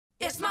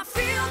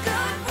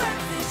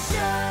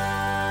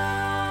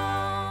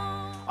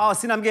Oh,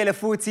 Sinamgele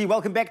Futi,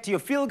 welcome back to your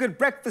Feel Good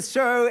Breakfast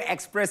Show.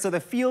 Expresso, the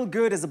Feel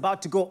Good is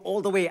about to go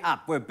all the way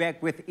up. We're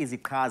back with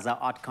Iziqhaza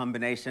art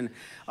combination.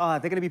 They're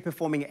going to be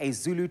performing a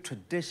Zulu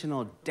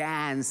traditional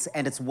dance,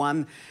 and it's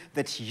one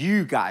that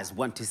you guys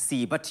want to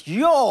see. But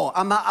yo,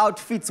 ama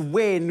outfits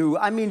wenu.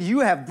 I mean, you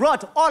have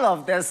brought all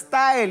of the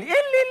style.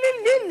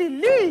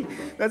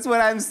 That's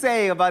what I'm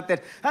saying about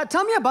that.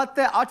 Tell me about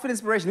the outfit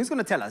inspiration. Who's going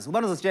to tell us?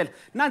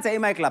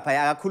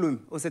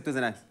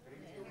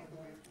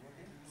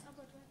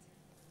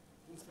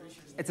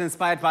 It's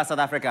inspired by South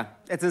Africa.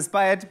 It's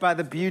inspired by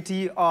the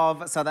beauty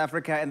of South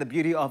Africa and the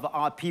beauty of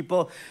our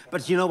people.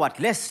 But you know what?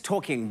 Less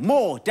talking,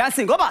 more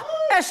dancing. Goba,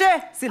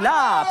 eshe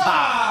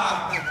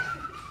silapa.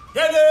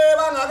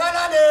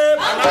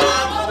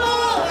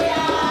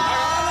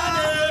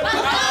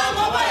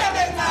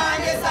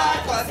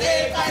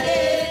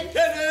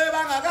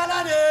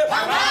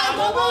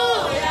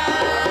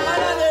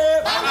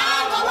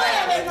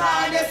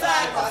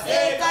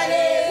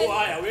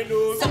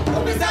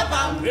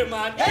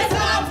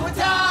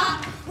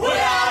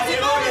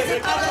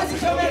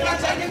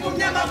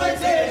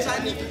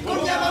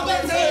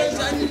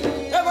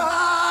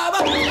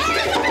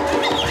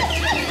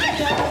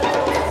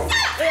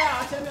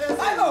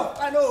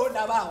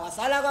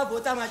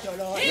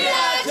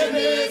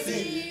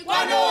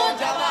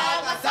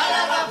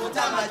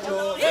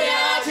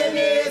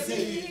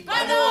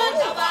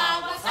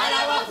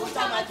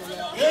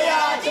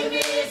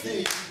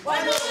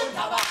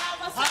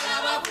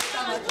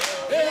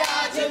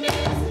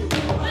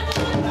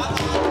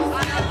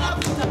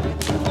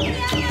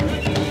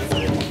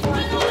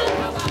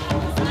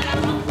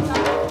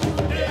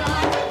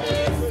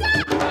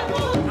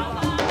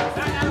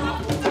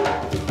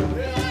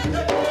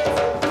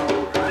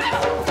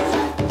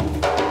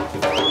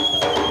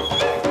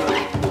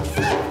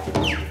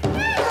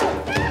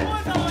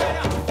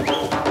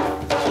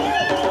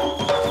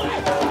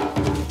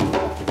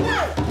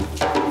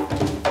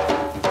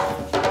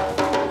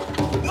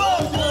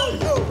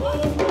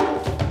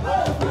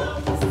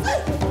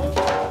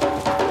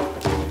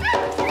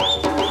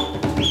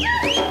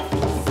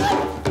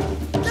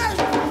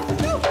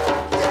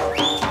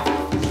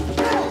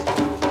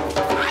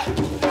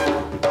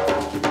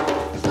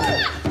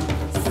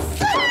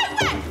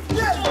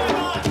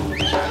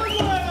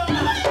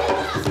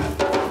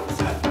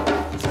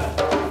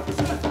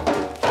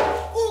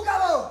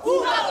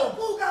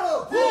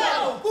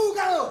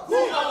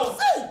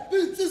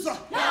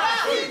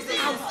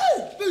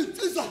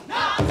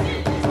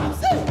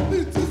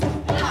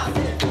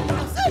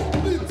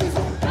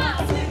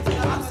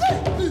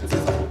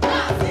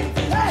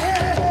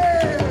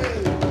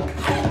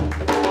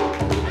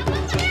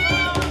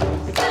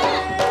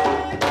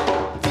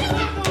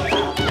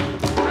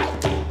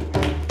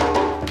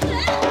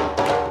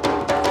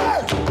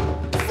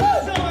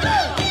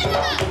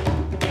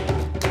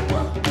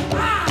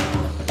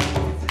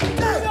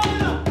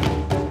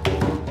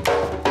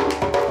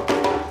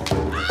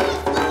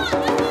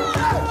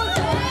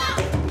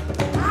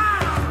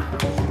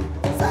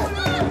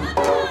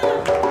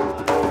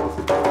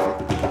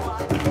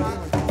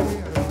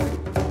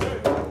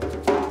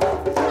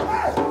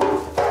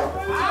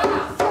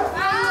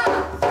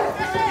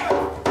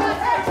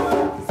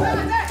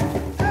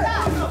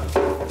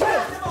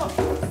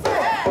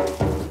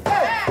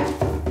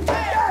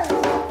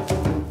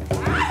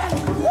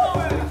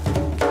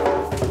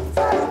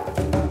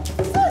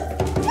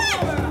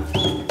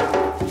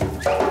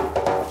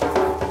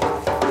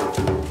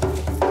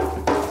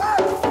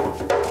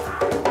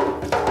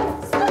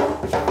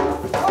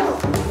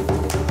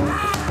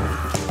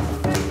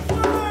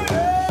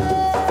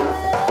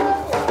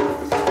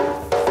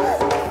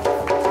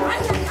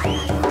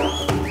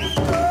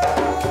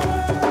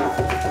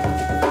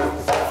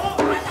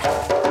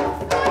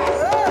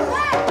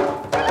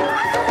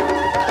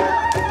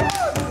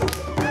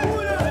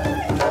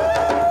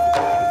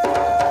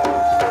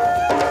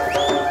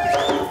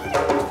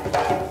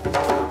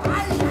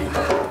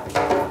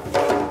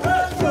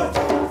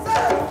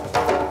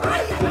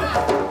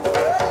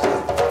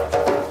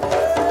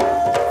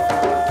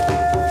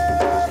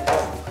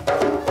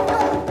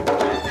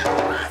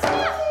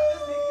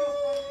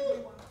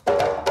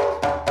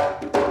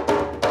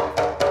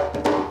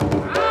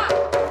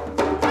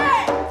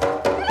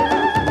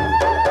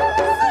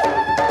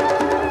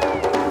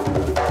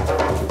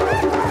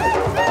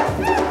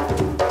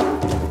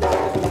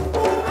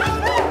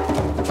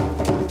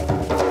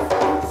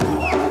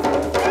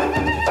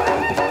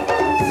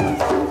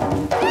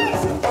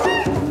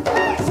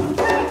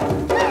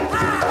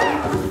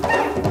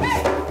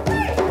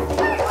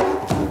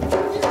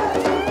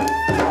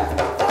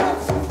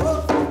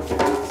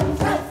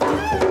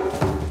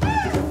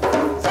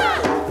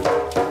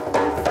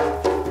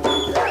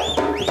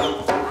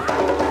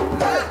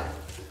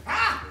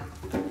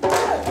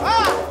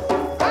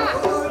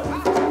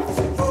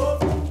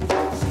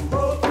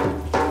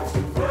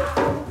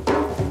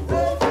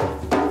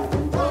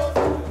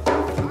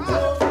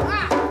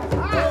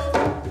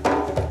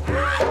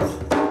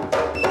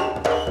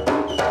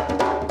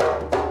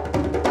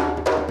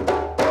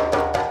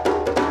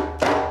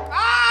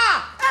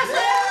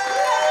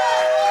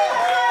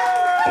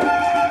 Bye.